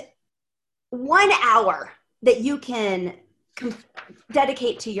what 1 hour that you can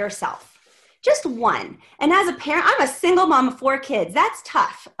dedicate to yourself. Just 1. And as a parent, I'm a single mom of 4 kids. That's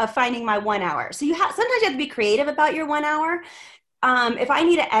tough of finding my 1 hour. So sometimes you have to be creative about your 1 hour. If I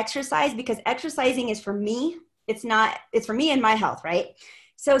need to exercise, because exercising is for me, it's for me and my health, right?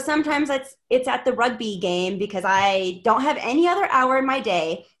 So sometimes it's at the rugby game because I don't have any other hour in my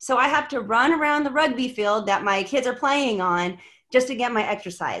day. So I have to run around the rugby field that my kids are playing on just to get my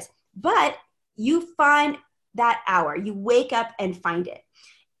exercise. But you find that hour, you wake up and find it.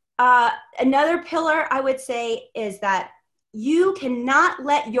 Another pillar I would say is that you cannot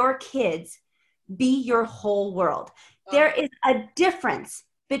let your kids be your whole world. There is a difference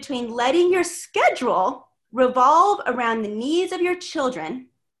between letting your schedule revolve around the needs of your children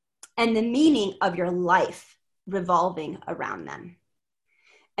and the meaning of your life revolving around them.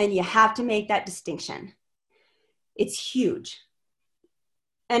 And you have to make that distinction. It's huge.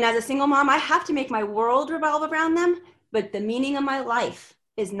 And as a single mom, I have to make my world revolve around them, but the meaning of my life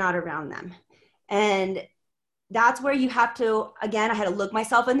is not around them. And that's where you have to, again, I had to look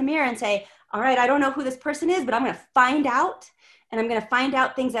myself in the mirror and say, all right, I don't know who this person is, but I'm going to find out, and I'm going to find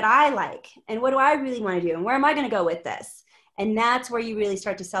out things that I like. And what do I really want to do? And where am I going to go with this? And that's where you really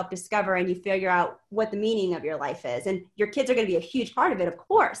start to self-discover and you figure out what the meaning of your life is. And your kids are going to be a huge part of it, of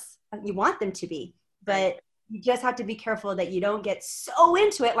course. You want them to be, but you just have to be careful that you don't get so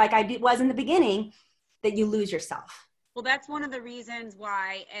into it like I was in the beginning that you lose yourself. Well, that's one of the reasons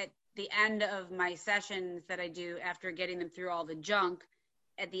why at the end of my sessions that I do after getting them through all the junk,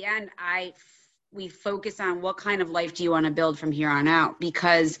 at the end, we focus on what kind of life do you want to build from here on out?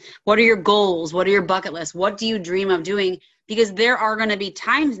 Because what are your goals? What are your bucket lists? What do you dream of doing? Because there are going to be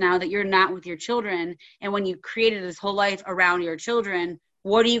times now that you're not with your children. And when you created this whole life around your children,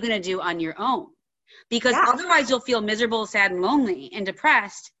 what are you going to do on your own? Because otherwise you'll feel miserable, sad, and lonely and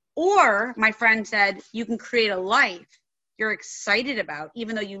depressed. Or my friend said, you can create a life you're excited about,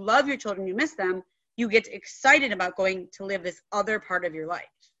 even though you love your children, you miss them, you get excited about going to live this other part of your life.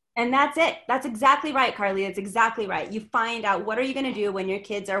 And that's it. That's exactly right, Carly. That's exactly right. You find out what are you going to do when your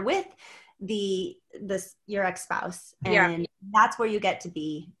kids are with your ex-spouse. And that's where you get to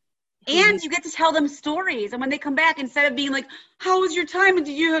be. And you get to tell them stories. And when they come back, instead of being like, how was your time? And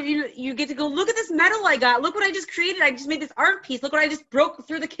you get to go, look at this medal I got. Look what I just created. I just made this art piece. Look what I just broke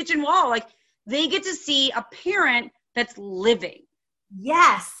through the kitchen wall. Like they get to see a parent that's living.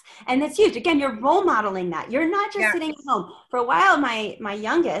 Yes. And that's huge. Again, you're role modeling that. You're not just sitting at home. For a while, my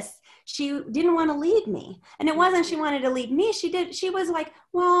youngest, she didn't want to leave me. And it wasn't she wanted to leave me. She was like,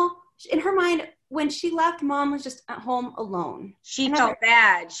 well, in her mind, when she left, mom was just at home alone. She felt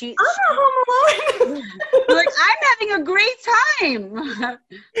bad. I'm not home alone. Like, I'm having a great time.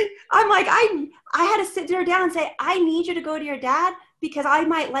 I'm like, I had to sit her down and say, I need you to go to your dad because I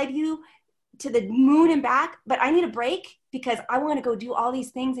might love you to the moon and back, but I need a break because I want to go do all these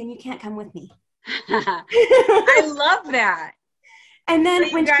things and you can't come with me. I love that. And then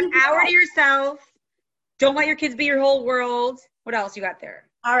so when you got an hour to yourself, don't let your kids be your whole world. What else you got there?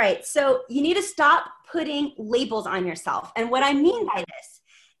 All right. So you need to stop putting labels on yourself. And what I mean by this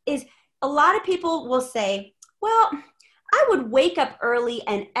is a lot of people will say, well, I would wake up early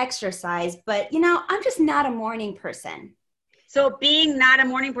and exercise, but I'm just not a morning person. So being not a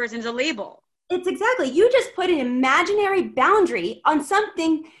morning person is a label. It's exactly. You just put an imaginary boundary on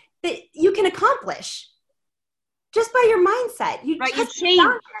something that you can accomplish just by your mindset.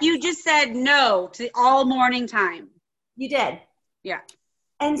 You just said no to all morning time. You did. Yeah.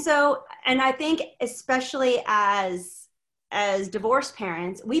 And so, and I think especially as divorced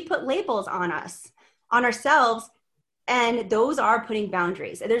parents, we put labels on ourselves, and those are putting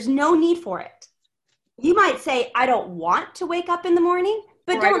boundaries. There's no need for it. You might say, I don't want to wake up in the morning,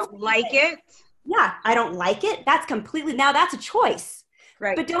 but or I don't like it. Yeah, I don't like it. That's completely, now that's a choice.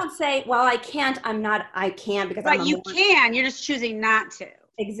 Right. But don't say, well, I can't, I can't because right, I'm a you can, you're just choosing not to.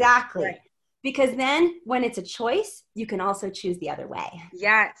 Exactly. Right. Because then when it's a choice, you can also choose the other way.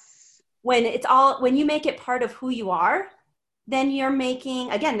 Yes. When you make it part of who you are, then you're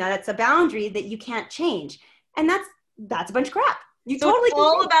making, again, that's a boundary that you can't change. And that's a bunch of crap. It's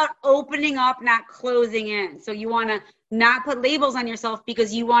all about opening up, not closing in. So you want to not put labels on yourself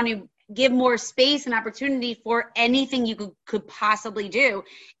because you want to give more space and opportunity for anything you could possibly do.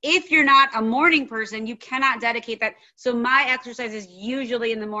 If you're not a morning person, you cannot dedicate that. So my exercise is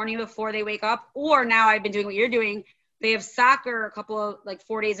usually in the morning before they wake up, or now I've been doing what you're doing. They have soccer a couple of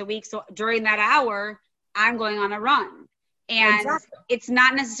 4 days a week. So during that hour, I'm going on a run. And It's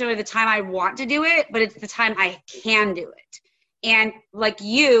not necessarily the time I want to do it, but it's the time I can do it. And like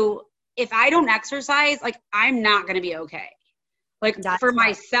you, if I don't exercise, I'm not going to be okay. For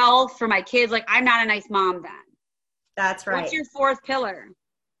myself, for my kids, I'm not a nice mom then. That's right. What's your fourth pillar?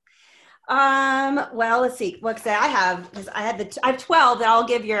 Well, let's see. What's that? I have 12 that I'll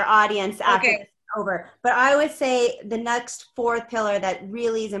give your audience after this is over. But I would say the next fourth pillar that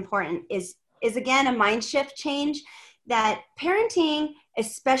really is important is again a mind shift change, that parenting,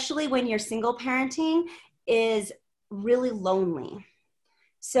 especially when you're single parenting, is really lonely.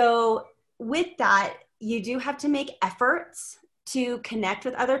 So with that, you do have to make efforts to connect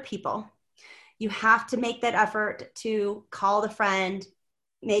with other people. You have to make that effort to call the friend,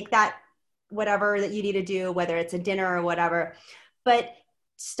 make that whatever that you need to do, whether it's a dinner or whatever. But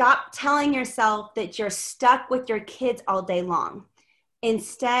stop telling yourself that you're stuck with your kids all day long.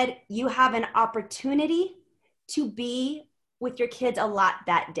 Instead, you have an opportunity to be with your kids a lot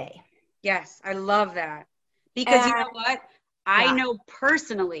that day. Yes, I love that. Because you know what? I know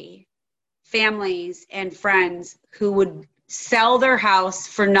personally families and friends who would sell their house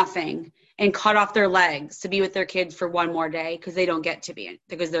for nothing and cut off their legs to be with their kids for one more day because they don't get to be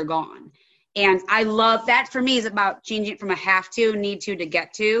because they're gone. And I love that. For me is about changing it from a have to, need to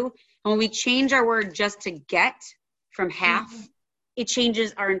get to. And when we change our word just to get from half, it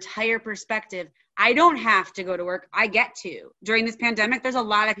changes our entire perspective. I don't have to go to work. I get to. During this pandemic, there's a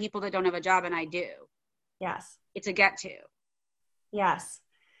lot of people that don't have a job, and I do. Yes. It's a get to. Yes.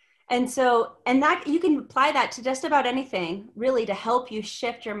 And that you can apply that to just about anything, really, to help you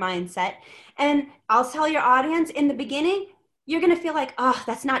shift your mindset. And I'll tell your audience, in the beginning, you're going to feel like, oh,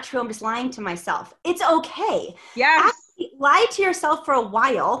 that's not true. I'm just lying to myself. It's okay. Yes. Actually, lie to yourself for a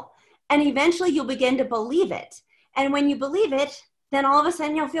while, and eventually you'll begin to believe it. And when you believe it, then all of a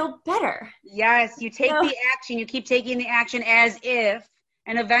sudden you'll feel better. Yes. You take the action. You keep taking the action as if,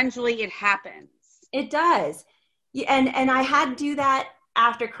 and eventually it happens. It does. And I had to do that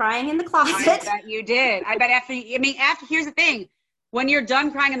after crying in the closet. I bet you did. I bet after, here's the thing. When you're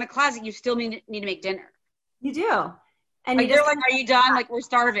done crying in the closet, you still need to make dinner. You do. And you're like, are you done? We're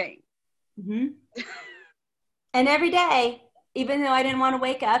starving. Mm-hmm. And every day, even though I didn't want to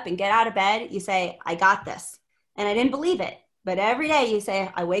wake up and get out of bed, you say, I got this. And I didn't believe it. But every day you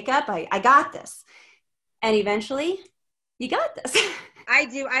say, I wake up, I got this. And eventually, you got this. I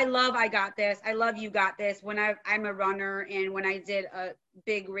do. I love I got this. I love you got this. When I'm a runner, and when I did a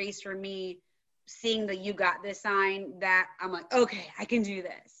big race for me, seeing the you got this sign, that I'm like, okay, I can do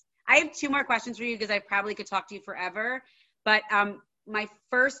this. I have 2 more questions for you because I probably could talk to you forever. But my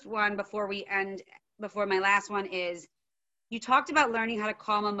first one before my last one is, you talked about learning how to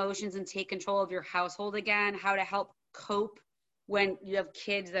calm emotions and take control of your household again, how to help cope when you have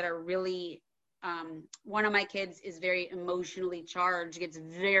kids that are really, one of my kids is very emotionally charged, gets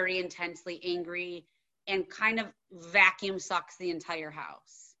very intensely angry, and kind of vacuum sucks the entire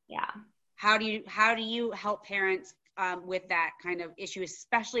house. Yeah. How do you help parents with that kind of issue,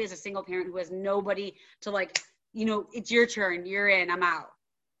 especially as a single parent who has nobody to it's your turn, you're in, I'm out?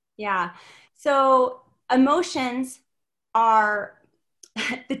 Yeah. So emotions are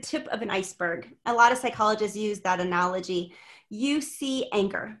the tip of an iceberg. A lot of psychologists use that analogy. You see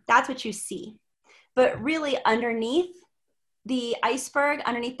anger. That's what you see. But really underneath the iceberg,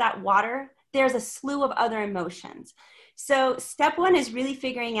 underneath that water, there's a slew of other emotions. So step 1 is really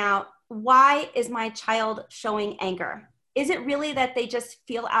figuring out, why is my child showing anger? Is it really that they just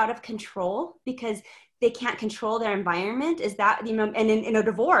feel out of control because they can't control their environment? Is that, and in a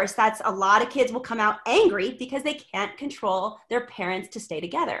divorce, that's a lot of kids will come out angry because they can't control their parents to stay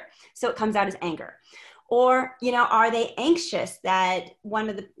together. So it comes out as anger. Or, are they anxious that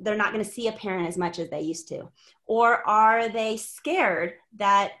they're not going to see a parent as much as they used to? Or are they scared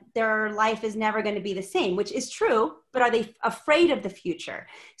that their life is never going to be the same, which is true, but are they afraid of the future?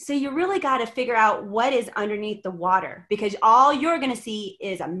 So you really got to figure out what is underneath the water, because all you're going to see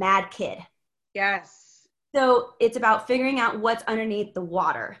is a mad kid. Yes. So it's about figuring out what's underneath the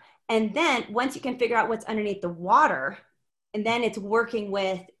water. And then once you can figure out what's underneath the water, and then it's working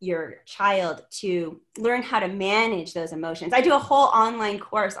with your child to learn how to manage those emotions. I do a whole online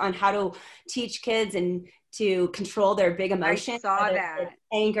course on how to teach kids and to control their big emotions. I saw that. It's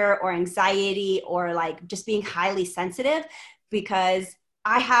anger or anxiety or like just being highly sensitive, because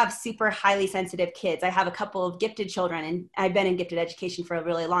I have super highly sensitive kids. I have a couple of gifted children, and I've been in gifted education for a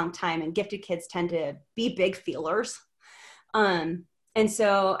really long time, and gifted kids tend to be big feelers. And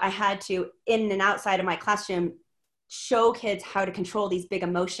so I had to, in and outside of my classroom, show kids how to control these big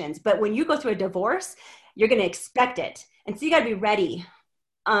emotions. But when you go through a divorce, you're going to expect it. And so you got to be ready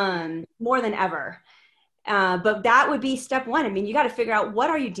more than ever. But that would be step one. I mean, you got to figure out, what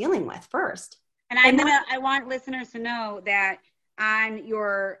are you dealing with first? And I want listeners to know that on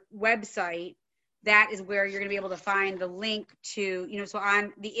your website, that is where you're going to be able to find the link to, so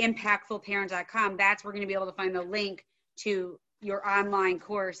on the impactfulparent.com, that's where we're going to be able to find the link to your online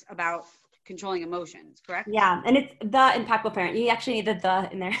course about controlling emotions, correct? Yeah, and it's the impactful parent. You actually need the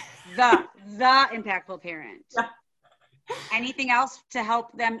in there. The impactful parent. Yeah. Anything else to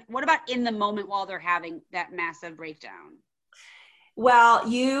help them? What about in the moment while they're having that massive breakdown? Well,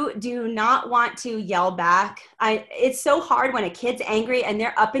 you do not want to yell back. It's so hard when a kid's angry and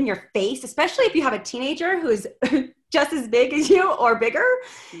they're up in your face, especially if you have a teenager who's just as big as you or bigger,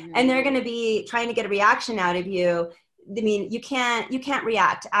 and they're going to be trying to get a reaction out of you. I mean, you can't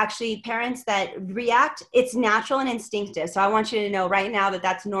react. Actually, parents that react, it's natural and instinctive. So I want you to know right now that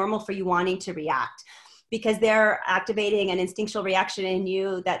that's normal for you wanting to react, because they're activating an instinctual reaction in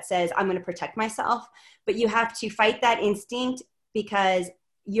you that says, I'm going to protect myself. But you have to fight that instinct, because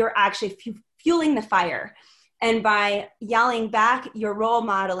you're actually fueling the fire. And by yelling back, you're role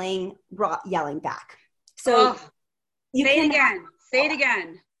modeling yelling back. So say it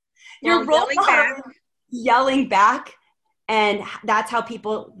again. You're role modeling yelling back, and that's how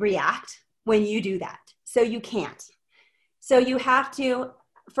people react when you do that. So you can't. So you have to,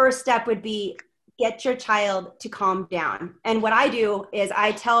 first step would be get your child to calm down. And what I do is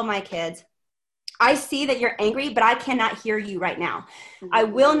I tell my kids, I see that you're angry, but I cannot hear you right now. I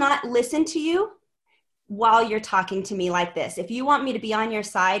will not listen to you while you're talking to me like this. If you want me to be on your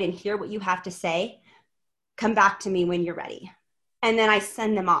side and hear what you have to say, come back to me when you're ready. And then I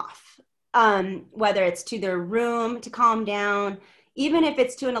send them off. Whether it's to their room to calm down, even if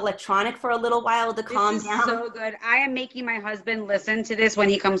it's to an electronic for a little while to calm down. This is so good. I am making my husband listen to this when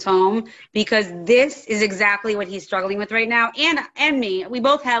he comes home, because this is exactly what he's struggling with right now. And me, we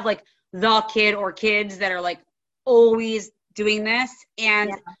both have like the kid or kids that are like always doing this.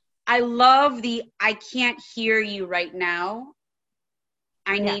 And I love I can't hear you right now.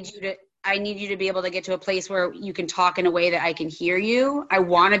 I need you to be able to get to a place where you can talk in a way that I can hear you. I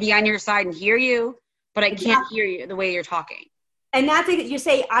want to be on your side and hear you, but I can't hear you the way you're talking. And that's it. You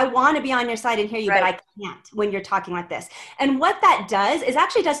say, I want to be on your side and hear you, but I can't when you're talking like this. And what that does is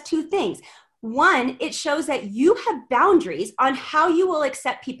actually does two things. One, it shows that you have boundaries on how you will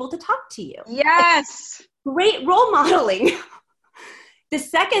accept people to talk to you. Yes. Great role modeling. The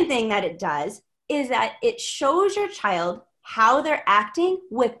second thing that it does is that it shows your child how they're acting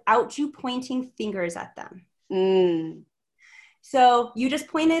without you pointing fingers at them. So you just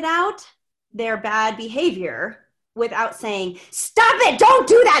pointed out their bad behavior without saying, stop it, don't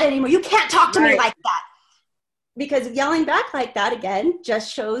do that anymore. You can't talk to me like that. Because yelling back like that, again,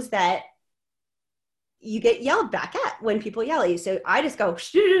 just shows that you get yelled back at when people yell at you. So I just go,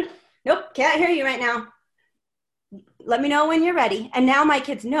 nope, can't hear you right now. Let me know when you're ready. And now my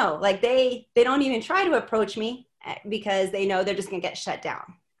kids know, like they don't even try to approach me, because they know they're just going to get shut down.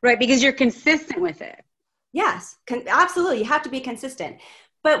 Right, because you're consistent with it. Yes, absolutely. You have to be consistent.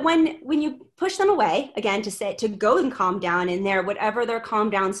 But when you push them away, again, to go and calm down in there, whatever their calm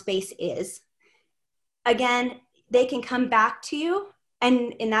down space is, again, they can come back to you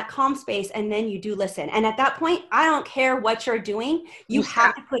and in that calm space, and then you do listen. And at that point, I don't care what you're doing. You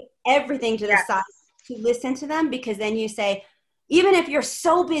have to put everything to the side to listen to them, because then you say, even if you're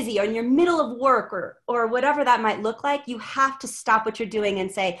so busy or in your middle of work or whatever that might look like, you have to stop what you're doing and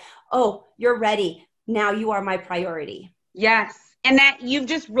say, oh, you're ready. Now you are my priority. Yes. And that you've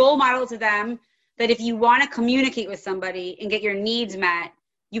just role modeled to them that if you want to communicate with somebody and get your needs met,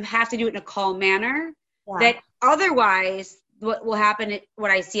 you have to do it in a calm manner. That otherwise what will happen,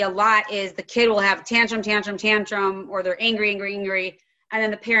 what I see a lot is the kid will have tantrum, or they're angry. And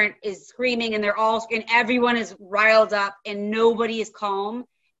then the parent is screaming and and everyone is riled up and nobody is calm.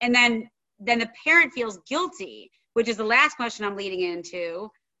 And then the parent feels guilty, which is the last question I'm leading into.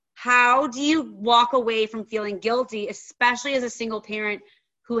 How do you walk away from feeling guilty, especially as a single parent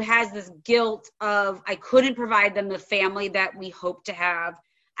who has this guilt of, I couldn't provide them the family that we hope to have.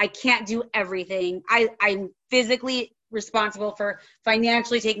 I can't do everything. I'm physically responsible for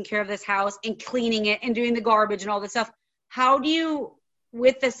financially taking care of this house and cleaning it and doing the garbage and all this stuff. How do you,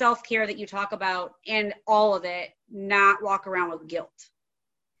 with the self-care that you talk about and all of it, not walk around with guilt?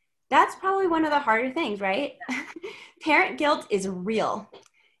 That's probably one of the harder things, right? Parent guilt is real.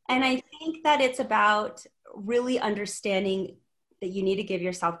 And I think that it's about really understanding that you need to give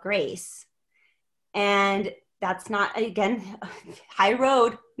yourself grace. And that's not, again, high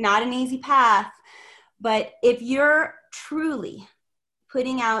road, not an easy path. But if you're truly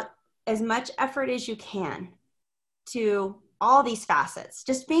putting out as much effort as you can to all these facets,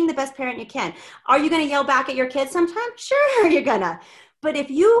 just being the best parent you can. Are you going to yell back at your kids sometimes? Sure, you're gonna. But if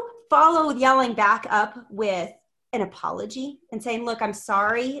you follow yelling back up with an apology and saying, look, I'm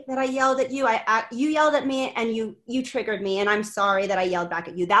sorry that I yelled at you. You yelled at me and you triggered me, and I'm sorry that I yelled back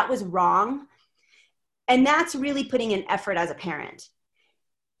at you. That was wrong. And that's really putting in effort as a parent.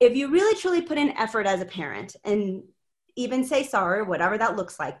 If you really truly put in effort as a parent and even say sorry, whatever that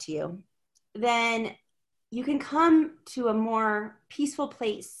looks like to you, then you can come to a more peaceful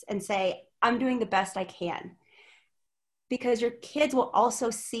place and say, I'm doing the best I can. Because your kids will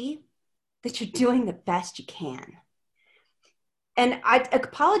also see that you're doing the best you can. And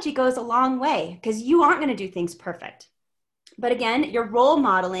apology goes a long way because you aren't going to do things perfect. But again, you're role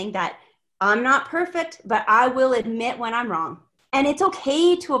modeling that I'm not perfect, but I will admit when I'm wrong. And it's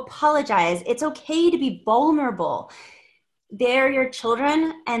okay to apologize. It's okay to be vulnerable. They're your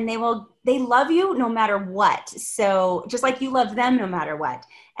children and they love you no matter what. So just like you love them no matter what.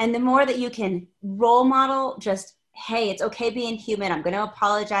 And the more that you can role model just, hey, it's okay being human. I'm going to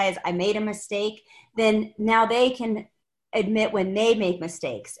apologize. I made a mistake. Then now they can admit when they make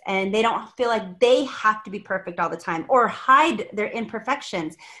mistakes and they don't feel like they have to be perfect all the time or hide their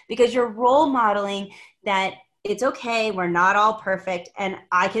imperfections, because you're role modeling that it's okay. We're not all perfect. And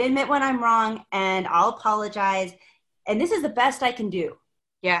I can admit when I'm wrong and I'll apologize. And this is the best I can do.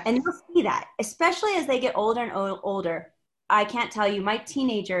 Yeah. And you'll see that, especially as they get older and older. I can't tell you, my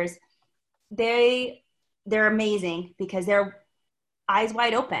teenagers, they're amazing because they're eyes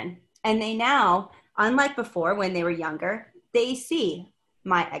wide open. And they now, unlike before when they were younger, they see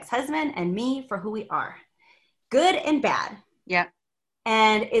my ex-husband and me for who we are, good and bad. Yeah.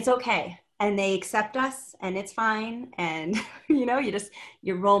 And it's okay. And they accept us and it's fine. And,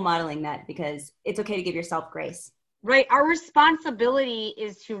 you're role modeling that because it's okay to give yourself grace. Right. Our responsibility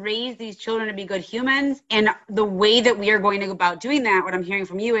is to raise these children to be good humans. And the way that we are going to go about doing that, what I'm hearing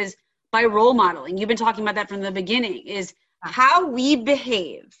from you, is by role modeling. You've been talking about that from the beginning, is how we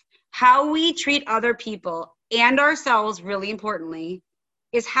behave, how we treat other people and ourselves, really importantly,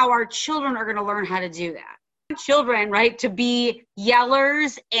 is how our children are going to learn how to do that. Children, right, to be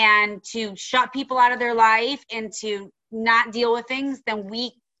yellers and to shut people out of their life and to not deal with things, then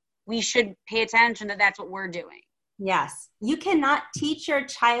we should pay attention that that's what we're doing. Yes. You cannot teach your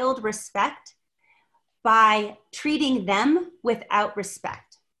child respect by treating them without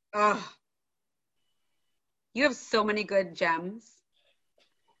respect. Ugh. You have so many good gems.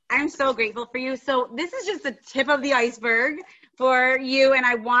 I'm so grateful for you. So this is just the tip of the iceberg for you. And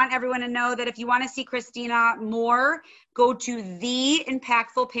I want everyone to know that if you want to see Christina more, go to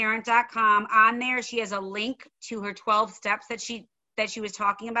theimpactfulparent.com. On there, she has a link to her 12 steps that she was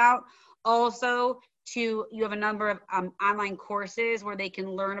talking about. Also, you have a number of online courses where they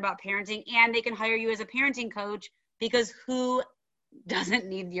can learn about parenting, and they can hire you as a parenting coach, because who doesn't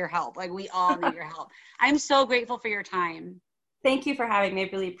need your help? Like, we all need your help. I'm so grateful for your time. Thank you for having me. I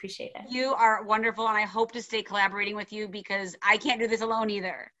really appreciate it. You are wonderful, and I hope to stay collaborating with you because I can't do this alone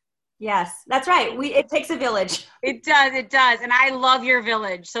either. Yes, that's right. It takes a village. It does. And I love your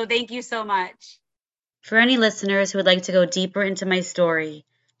village. So thank you so much. For any listeners who would like to go deeper into my story,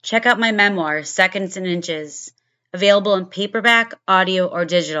 check out my memoir, Seconds and Inches, available in paperback, audio, or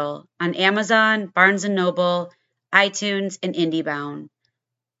digital on Amazon, Barnes & Noble, iTunes, and IndieBound.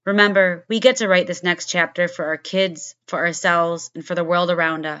 Remember, we get to write this next chapter for our kids, for ourselves, and for the world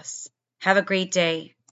around us. Have a great day.